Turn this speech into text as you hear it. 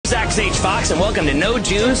Backstage Fox, and welcome to No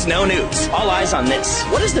Jews, No News. All eyes on this.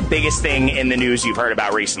 What is the biggest thing in the news you've heard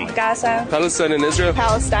about recently? Gaza. Palestine and Israel.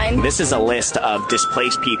 Palestine. This is a list of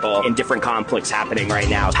displaced people in different conflicts happening right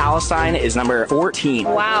now. Palestine is number 14.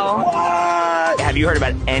 Wow. What? Have you heard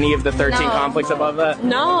about any of the 13 No. conflicts above that?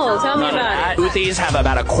 No, tell me None of about that. Houthis have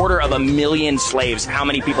about 250,000 slaves. How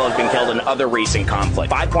many people have been killed in other recent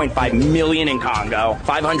conflicts? 5.5 million in Congo,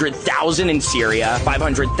 500,000 in Syria,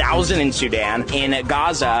 500,000 in Sudan. In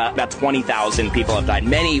Gaza, about 20,000 people have died,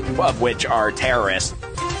 many of which are terrorists.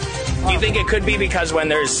 Do you think it could be because when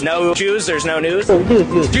there's no Jews, there's no news?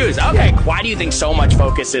 Jews, okay. Why do you think so much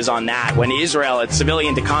focus is on that when Israel, its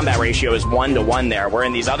civilian to combat ratio is 1-to-1 there, where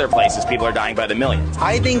in these other places people are dying by the millions?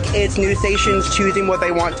 I think it's news stations choosing what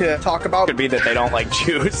they want to talk about. Could be that they don't like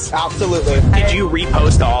Jews. Absolutely. Did you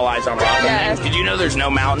repost to All Eyes on Rock? Yes. Did you know there's no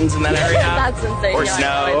mountains in that area? That's insane. Or Yeah,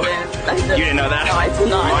 snow? I did. You didn't know that? No, I did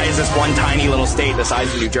not. Why is this one tiny little state the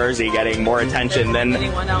size of New Jersey getting more attention than...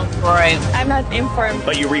 Anyone else? Right. I'm not informed.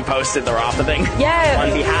 But you reposted the Rafa thing? Yeah.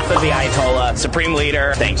 On behalf of the Ayatollah, Supreme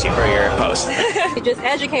Leader, thanks you for your post. It just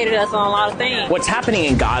educated us on a lot of things. What's happening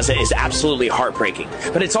in Gaza is absolutely heartbreaking,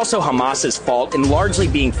 but it's also Hamas's fault and largely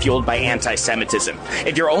being fueled by anti-Semitism.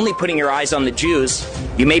 If you're only putting your eyes on the Jews,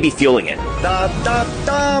 you may be fueling it. Da da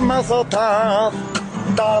da mazel tov.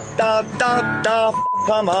 Da da da da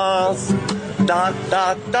Hamas. Da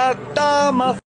da da da mazel